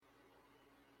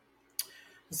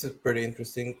This is pretty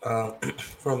interesting.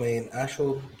 From an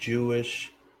actual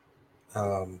Jewish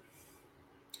um,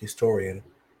 historian,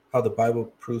 how the Bible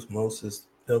proves Moses'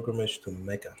 pilgrimage to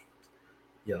Mecca.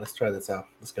 Yeah, let's try this out.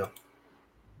 Let's go.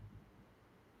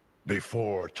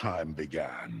 Before time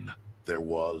began, there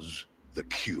was the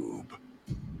cube.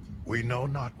 We know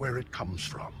not where it comes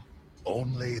from,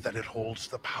 only that it holds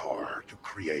the power to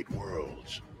create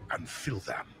worlds and fill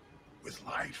them with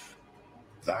life.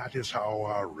 That is how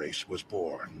our race was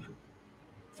born.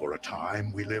 For a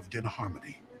time we lived in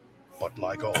harmony, but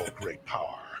like all great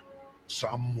power,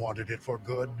 some wanted it for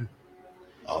good,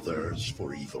 others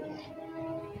for evil.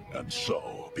 And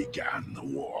so began the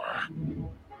war.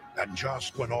 And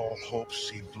just when all hope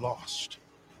seemed lost,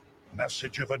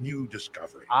 message of a new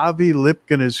discovery. Avi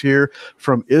Lipkin is here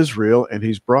from Israel, and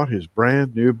he's brought his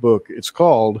brand new book. It's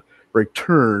called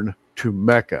Return to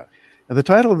Mecca. And the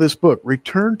title of this book,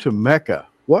 Return to Mecca,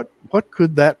 what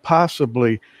could that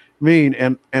possibly mean?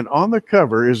 And on the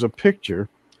cover is a picture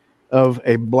of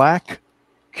a black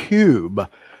cube.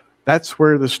 That's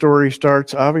where the story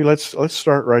starts. Avi, let's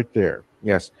start right there.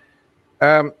 Yes.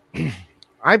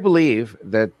 I believe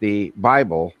that the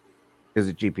Bible is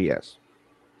a GPS.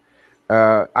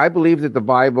 I believe that the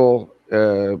Bible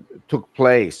took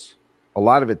place, a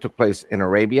lot of it took place in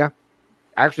Arabia.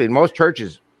 Actually, in most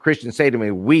churches, Christians say to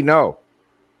me, we know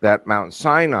that Mount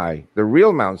Sinai, the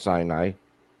real Mount Sinai,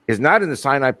 is not in the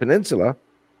Sinai Peninsula,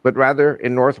 but rather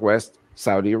in northwest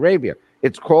Saudi Arabia.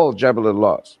 It's called Jebel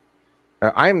al-Lawz.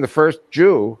 I am the first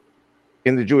Jew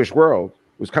in the Jewish world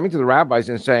who's coming to the rabbis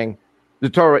and saying,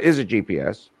 the Torah is a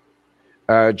GPS.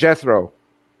 Jethro,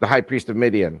 the high priest of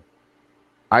Midian,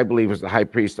 I believe was the high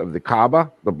priest of the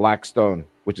Kaaba, the black stone,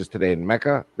 which is today in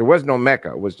Mecca. There was no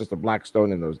Mecca. It was just a black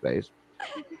stone in those days.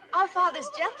 Our father's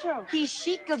Jethro. He's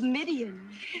Sheik of Midian.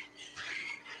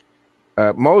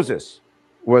 Moses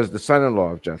was the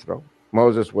son-in-law of Jethro.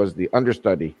 Moses was the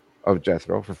understudy of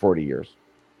Jethro for 40 years.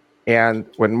 And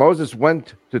when Moses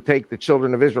went to take the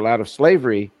children of Israel out of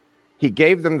slavery, he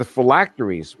gave them the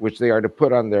phylacteries, which they are to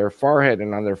put on their forehead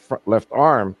and on their left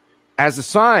arm, as a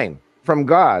sign from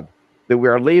God that we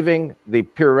are leaving the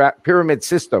pyramid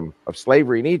system of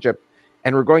slavery in Egypt,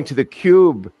 and we're going to the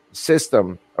cube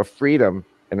system of freedom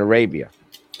in Arabia.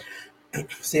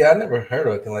 See, I never heard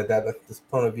of anything like that. Like this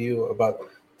point of view about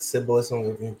symbolism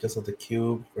of just of the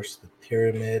cube versus the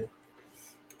pyramid.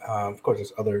 Of course,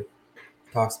 there's other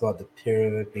talks about the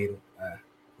pyramid being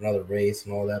another race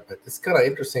and all that, but it's kind of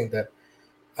interesting that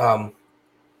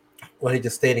what he's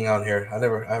just stating on here.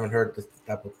 I haven't heard this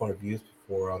type of point of views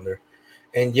before on there.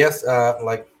 And yes,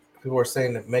 like people were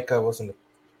saying that Mecca wasn't a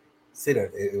city;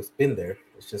 it was been there.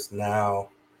 It's just now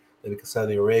that because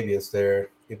Saudi Arabia is there,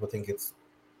 people think it's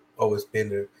always been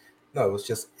there. No, it was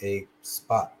just a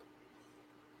spot.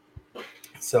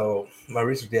 So my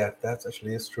research, yeah, that's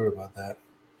actually is true about that.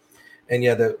 And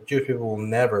yeah, the Jewish people will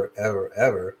never, ever,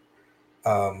 ever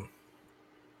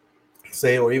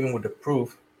say, or even with the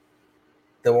proof,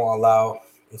 they won't allow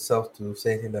themselves to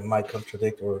say anything that might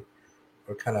contradict or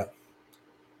kind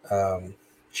of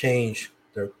change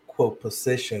their quote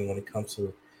position when it comes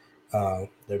to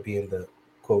there being the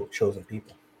quote chosen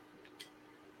people.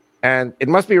 And it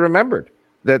must be remembered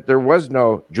that there was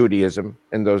no Judaism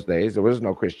in those days. There was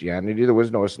no Christianity. There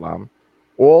was no Islam.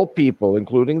 All people,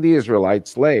 including the Israelite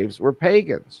slaves, were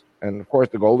pagans. And of course,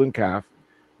 the golden calf,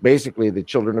 basically the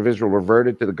children of Israel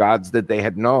reverted to the gods that they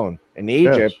had known in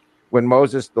Egypt when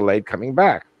Moses delayed coming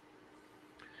back.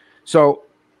 So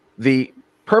the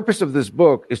purpose of this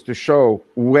book is to show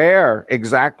where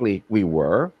exactly we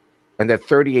were, and that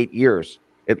 38 years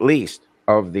at least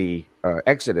of the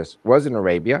Exodus was in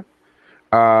Arabia.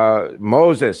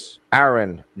 Moses,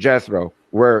 Aaron, Jethro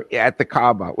were at the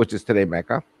Kaaba, which is today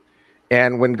Mecca.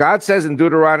 And when God says in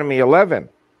Deuteronomy 11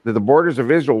 that the borders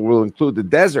of Israel will include the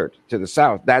desert to the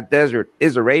south, that desert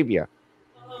is Arabia.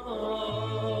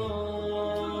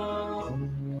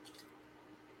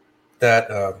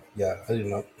 That, yeah, I did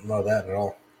not know that at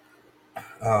all.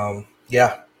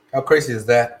 Yeah, how crazy is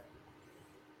that?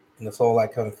 And it's all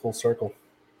like coming full circle.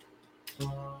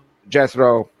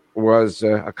 Jethro was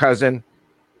a cousin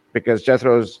because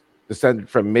Jethro's descended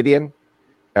from Midian.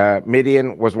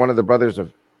 Midian was one of the brothers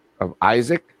of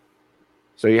Isaac.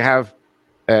 So you have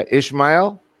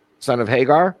Ishmael, son of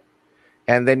Hagar,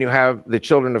 and then you have the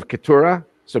children of Keturah.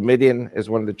 So Midian is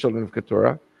one of the children of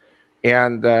Keturah.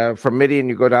 And from Midian,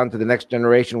 you go down to the next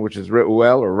generation, which is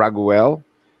Reuel or Raguel.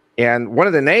 And one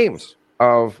of the names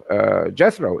of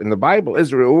Jethro in the Bible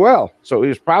is Reuel. So he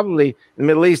was probably in the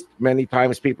Middle East. Many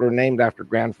times people are named after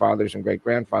grandfathers and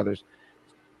great-grandfathers.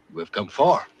 We've come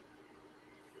far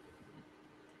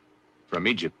from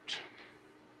Egypt.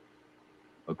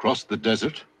 Across the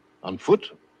desert? On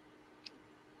foot?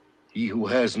 He who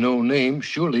has no name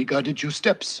surely guided you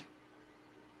steps.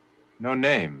 No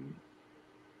name.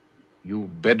 You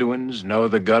Bedouins know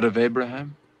the God of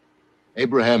Abraham?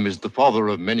 Abraham is the father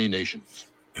of many nations.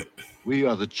 We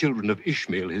are the children of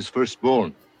Ishmael, his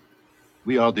firstborn.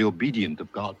 We are the obedient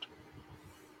of God.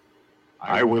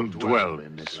 I will dwell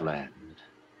in this land.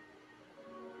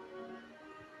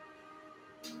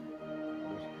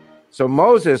 So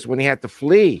Moses, when he had to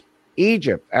flee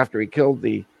Egypt after he killed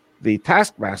the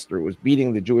taskmaster who was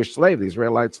beating the Jewish slave, the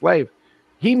Israelite slave,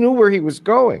 he knew where he was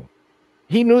going.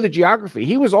 He knew the geography.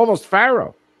 He was almost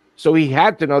Pharaoh, so he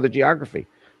had to know the geography.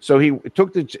 So he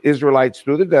took the Israelites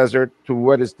through the desert to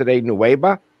what is today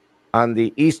Nueva, on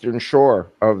the eastern shore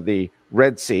of the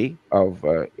Red Sea of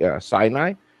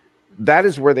Sinai. That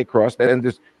is where they crossed. And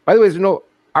there's, by the way, there's no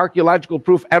archaeological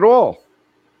proof at all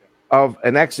of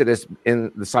an exodus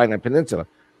in the Sinai Peninsula.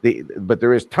 But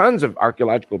there is tons of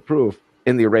archaeological proof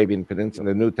in the Arabian Peninsula.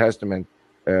 In the New Testament,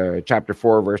 chapter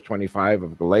 4, verse 25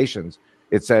 of Galatians,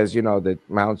 it says, that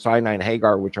Mount Sinai and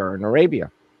Hagar, which are in Arabia.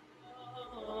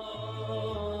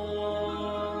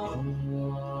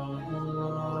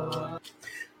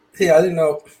 Yeah, I didn't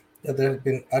know that there had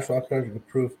been actual archaeological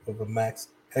proof of a mass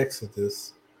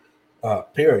exodus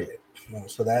period.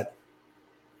 So that,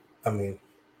 I mean,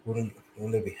 wouldn't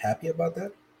they be happy about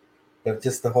that? But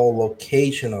just the whole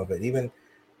location of it, even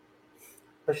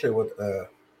especially with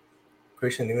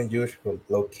Christian, even Jewish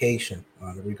location,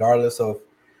 regardless of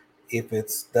if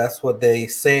that's what they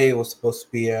say it was supposed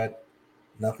to be at,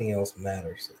 nothing else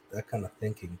matters. That kind of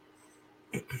thinking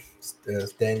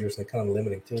is dangerous and kind of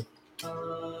limiting too.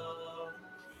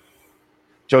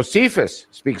 Josephus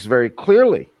speaks very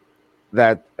clearly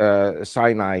that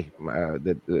Sinai,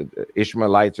 the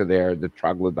Ishmaelites are there, the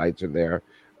troglodytes are there,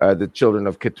 the children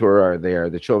of Keturah are there,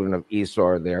 the children of Esau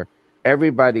are there.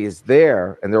 Everybody is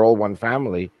there, and they're all one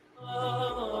family.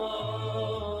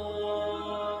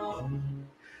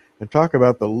 And talk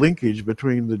about the linkage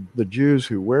between the Jews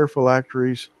who wear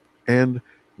phylacteries and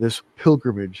this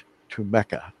pilgrimage to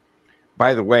Mecca.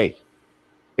 By the way,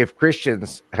 if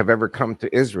Christians have ever come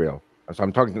to Israel, so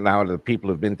I'm talking now to the people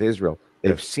who've been to Israel,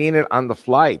 they've seen it on the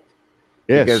flight.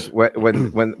 Yes. Because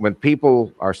when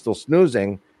people are still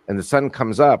snoozing and the sun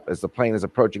comes up as the plane is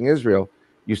approaching Israel,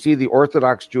 you see the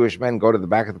Orthodox Jewish men go to the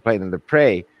back of the plane and they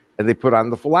pray, and they put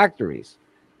on the phylacteries.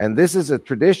 And this is a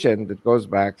tradition that goes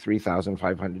back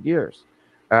 3,500 years.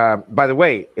 By the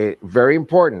way, very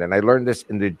important, and I learned this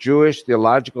in the Jewish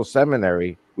Theological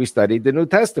Seminary. We studied the New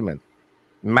Testament.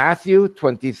 Matthew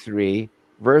 23,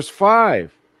 verse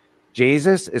 5.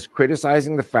 Jesus is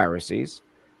criticizing the Pharisees,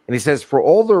 and he says, for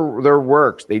all their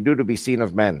works they do to be seen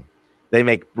of men. They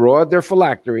make broad their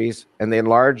phylacteries, and they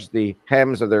enlarge the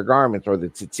hems of their garments, or the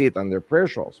tzitzit on their prayer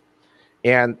shawls.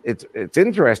 And it's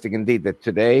interesting indeed that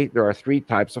today there are three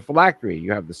types of phylactery.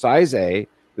 You have the size A,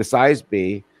 the size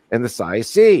B, and the size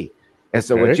C. And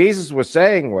so what Jesus was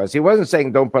saying was, he wasn't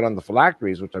saying don't put on the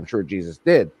phylacteries, which I'm sure Jesus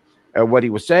did. What he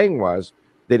was saying was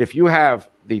that if you have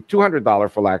the $200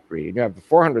 phylactery, and you have the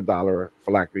 $400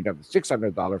 phylactery, and you have the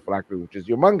 $600 phylactery, which is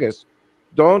humongous,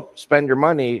 don't spend your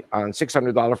money on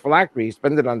 $600 phylactery.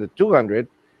 Spend it on the $200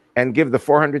 and give the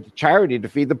 $400 to charity to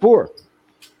feed the poor.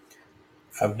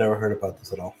 I've never heard about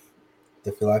this at all.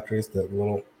 The phylacteries, the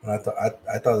little. I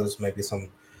thought this may be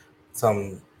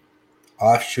some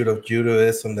offshoot of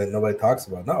Judaism that nobody talks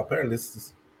about. No, apparently this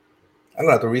is. I'm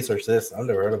gonna have to research this. I've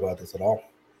never heard about this at all.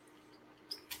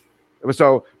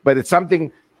 So, but it's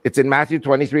something. It's in Matthew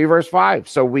 23, verse 5.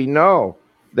 So we know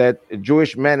that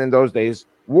Jewish men in those days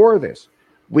wore this.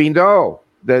 We know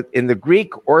that in the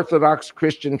Greek Orthodox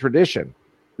Christian tradition,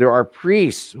 there are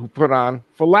priests who put on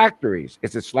phylacteries.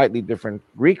 It's a slightly different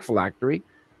Greek phylactery,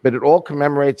 but it all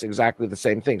commemorates exactly the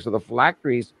same thing. So the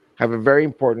phylacteries have a very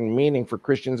important meaning for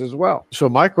Christians as well. So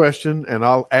my question, and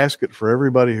I'll ask it for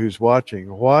everybody who's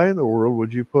watching, why in the world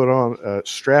would you put on,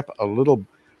 strap a little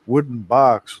wooden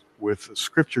box with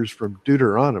scriptures from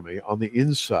Deuteronomy on the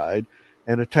inside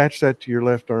and attach that to your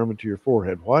left arm and to your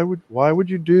forehead? Why would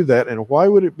you do that, and why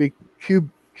would it be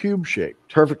cube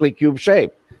shaped? Perfectly cube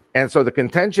shaped. And so the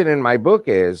contention in my book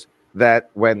is that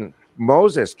when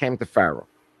Moses came to Pharaoh,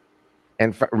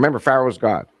 and remember, Pharaoh was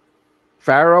God.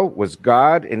 Pharaoh was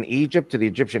God in Egypt to the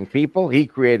Egyptian people. He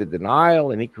created the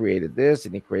Nile, and he created this,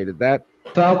 and he created that.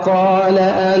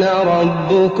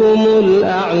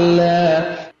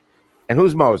 And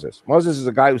who's Moses? Moses is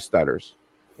a guy who stutters.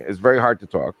 It's very hard to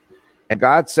talk. And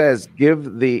God says,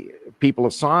 give the people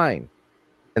a sign.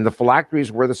 And the phylacteries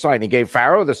were the sign. He gave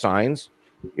Pharaoh the signs,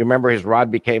 You remember his rod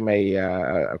became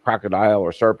a crocodile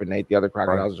or serpent, ate the other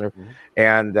crocodiles,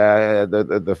 and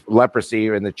the leprosy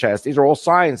in the chest. These are all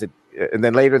signs that, and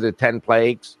then later the 10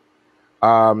 plagues.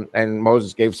 And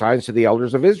Moses gave signs to the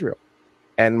elders of Israel,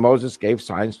 and Moses gave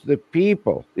signs to the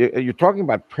people. You're talking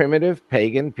about primitive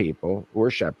pagan people who are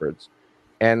shepherds,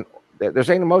 and they're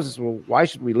saying to Moses, "Well, why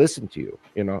should we listen to you?"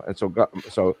 You know, and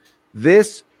so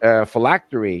this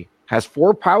phylactery has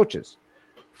 4 pouches,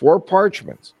 4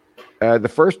 parchments. The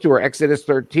first 2 are Exodus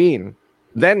 13.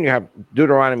 Then you have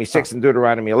Deuteronomy 6 and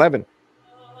Deuteronomy 11.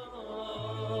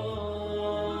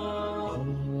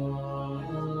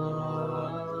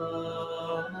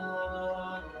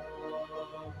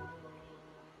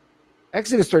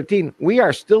 Exodus 13, we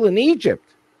are still in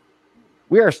Egypt.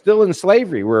 We are still in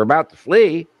slavery. We're about to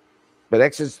flee. But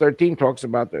Exodus 13 talks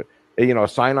about the,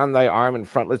 sign on thy arm and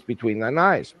frontlets between thine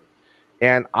eyes.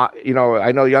 And, I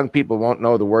know young people won't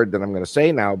know the word that I'm going to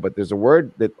say now, but there's a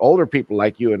word that older people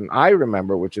like you and I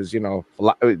remember, which is,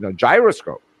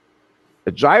 gyroscope.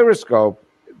 A gyroscope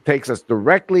takes us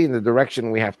directly in the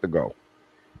direction we have to go.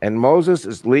 And Moses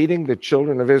is leading the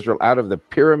children of Israel out of the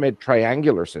pyramid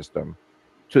triangular system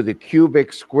to the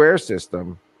cubic square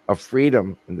system of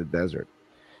freedom in the desert.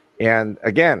 And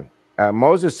again,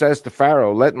 Moses says to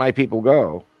Pharaoh, "Let my people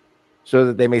go so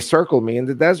that they may circle me in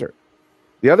the desert."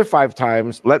 The other 5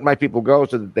 times, "Let my people go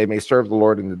so that they may serve the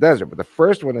Lord in the desert." But the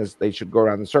first one is they should go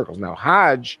around in circles. Now,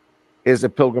 Hajj is a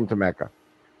pilgrim to Mecca.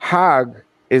 Hag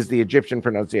is the Egyptian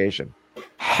pronunciation.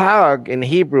 Hag in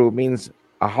Hebrew means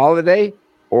a holiday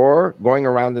or going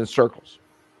around in circles.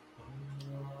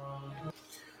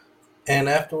 And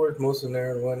afterward, Moses and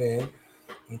Aaron went in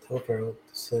and told Pharaoh,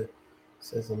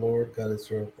 says the Lord God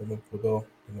Israel, let them go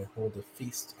and they hold a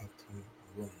feast unto me in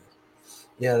the wilderness.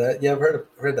 Yeah, I've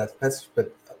heard that passage,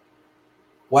 but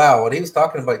wow, what he was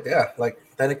talking about, yeah, like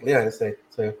technically, I say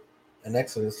so. An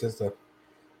Exodus is a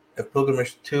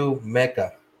pilgrimage to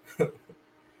Mecca.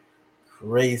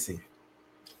 Crazy.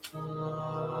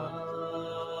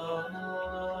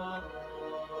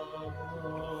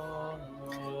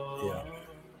 Yeah.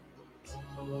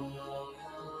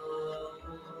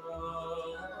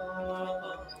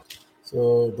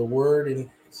 So the word in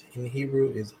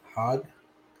Hebrew is Hag,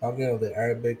 coming of the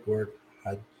Arabic word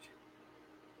Hajj,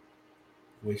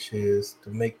 which is to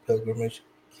make pilgrimage,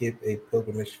 keep a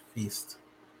pilgrimage feast.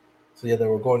 So yeah, they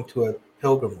were going to a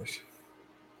pilgrimage.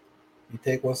 You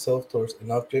take oneself towards an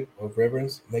object of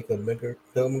reverence, make a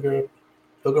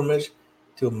pilgrimage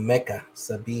to Mecca,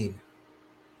 Sabine.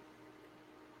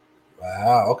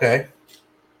 Wow, okay.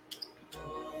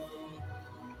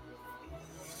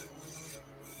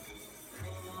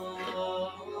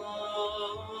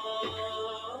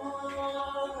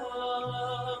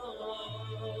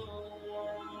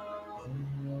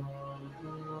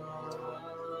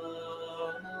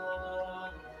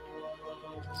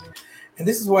 And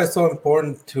this is why it's so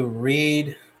important to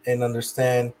read and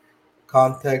understand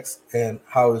context and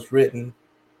how it's written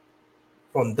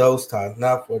from those times,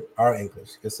 not for our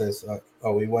English. It says,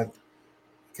 we went,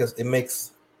 because it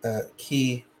makes a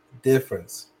key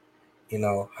difference.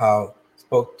 How it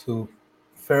spoke to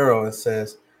Pharaoh and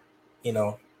says, we're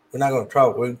not going to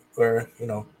travel.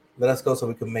 Let us go so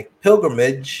we can make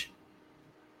pilgrimage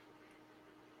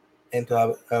and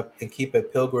to and keep a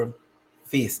pilgrim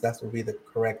feast. That would be the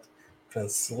correct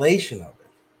translation of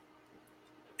it.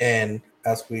 And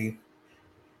as we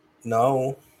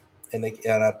know, and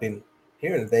I've been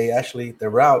hearing, the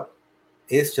route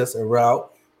is just a route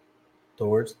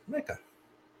towards Mecca.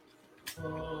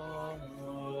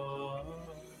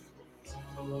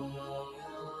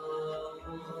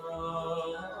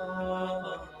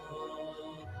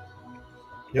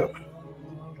 Yep.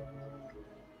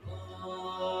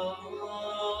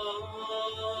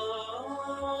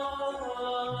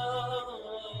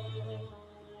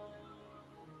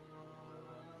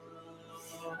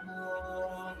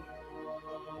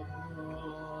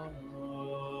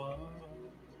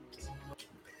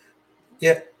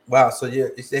 Yeah. Wow. So yeah,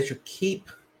 it's that you keep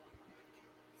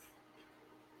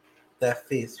that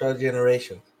feast throughout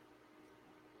generations.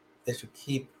 They should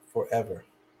keep forever.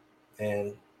 And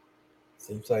it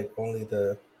seems like only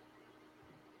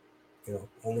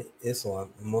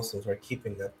Islam and Muslims are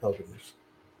keeping that pilgrimage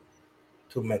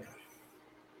to Mecca.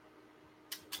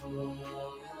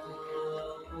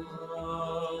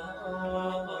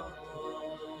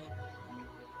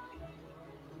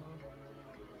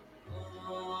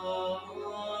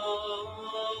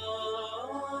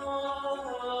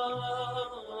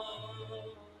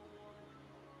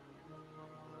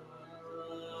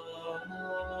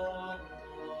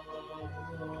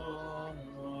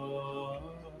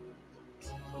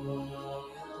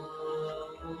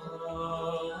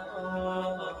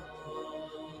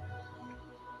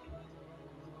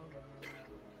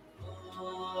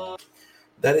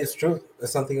 That is true.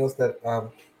 That's something else that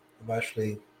I'm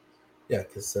actually, yeah,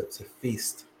 because it's a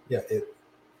feast. Yeah,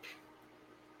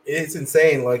 it's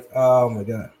insane. Like, oh my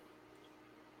god,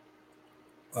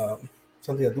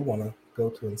 something I do want to go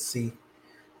to and see.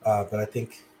 But I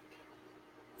think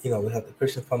we have the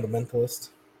Christian fundamentalist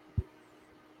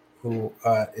who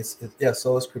yeah,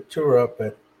 sola scriptura,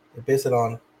 but they base it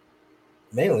on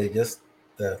mainly just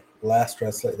the last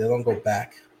translate. They don't go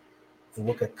back and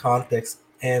look at context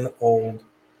and old,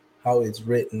 how it's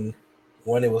written,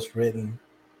 when it was written,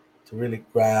 to really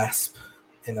grasp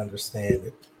and understand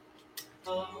it.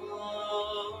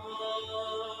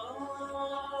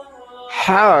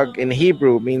 Hag in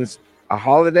Hebrew means a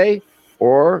holiday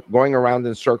or going around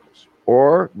in circles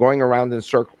or going around in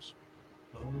circles.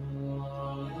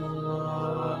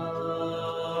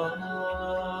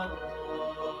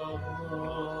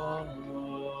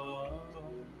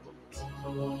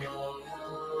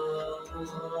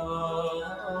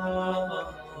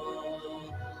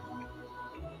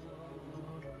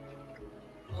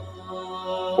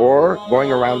 Or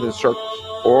going around in circles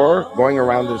or going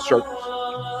around in circles.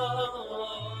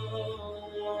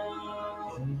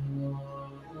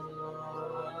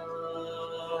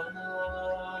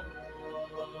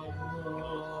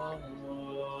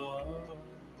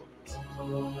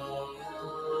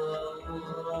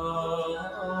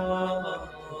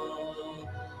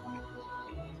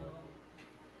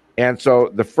 And so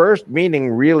the first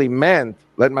meaning really meant,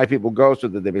 let my people go so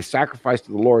that they may sacrifice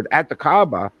to the Lord at the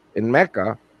Kaaba in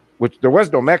Mecca, which there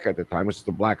was no Mecca at the time, which is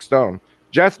the black stone.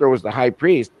 Jethro was the high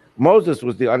priest. Moses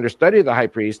was the understudy of the high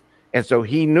priest. And so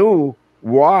he knew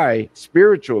why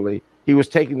spiritually he was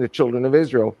taking the children of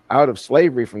Israel out of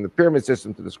slavery from the pyramid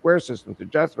system to the square system to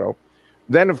Jethro.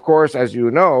 Then, of course, as you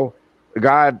know,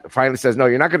 God finally says, no,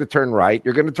 you're not going to turn right.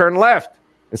 You're going to turn left.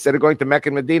 Instead of going to Mecca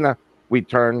and Medina, we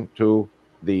turn to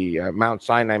the Mount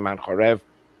Sinai, Mount Horeb,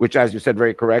 which, as you said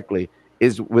very correctly,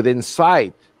 is within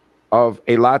sight of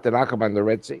Eilat and Aqaba and the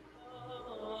Red Sea.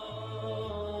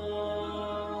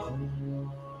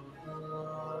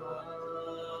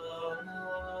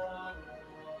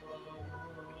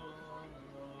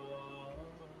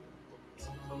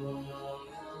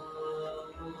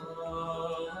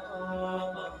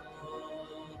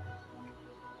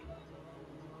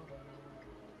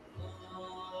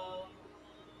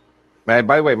 And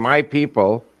by the way, my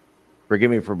people, forgive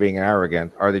me for being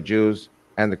arrogant, are the Jews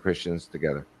and the Christians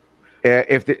together.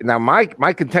 Now my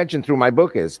contention through my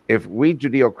book is, if we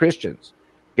Judeo-Christians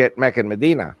get Mecca and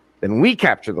Medina, then we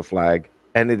capture the flag,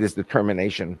 and it is the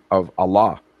termination of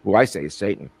Allah, who I say is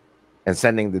Satan, and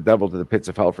sending the devil to the pits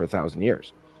of hell for 1,000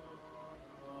 years.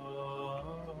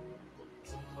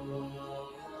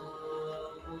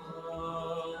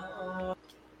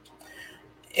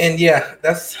 And yeah,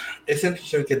 it's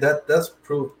interesting because that does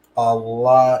prove a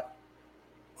lot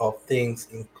of things,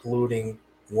 including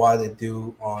why they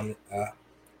do on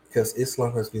because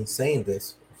Islam has been saying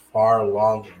this for far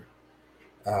longer,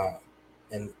 uh,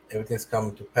 and everything's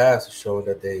coming to pass, showing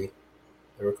that they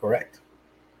were correct.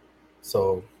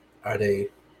 So, are they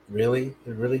really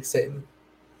Satan?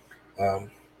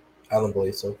 Um, I don't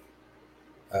believe so.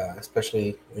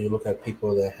 Especially when you look at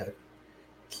people that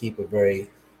keep a very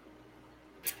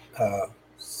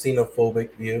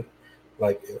xenophobic view,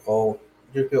 like all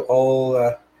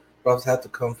prophets have to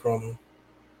come from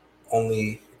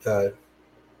only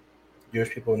Jewish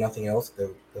people and nothing else.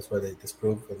 That's why they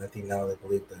disprove, and I think now they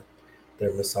believe that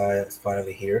their Messiah is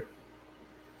finally here.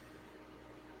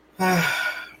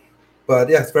 But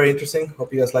yeah, it's very interesting.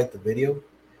 Hope you guys liked the video.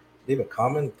 Leave a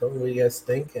comment, tell me what you guys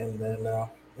think, and then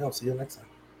I'll see you next time.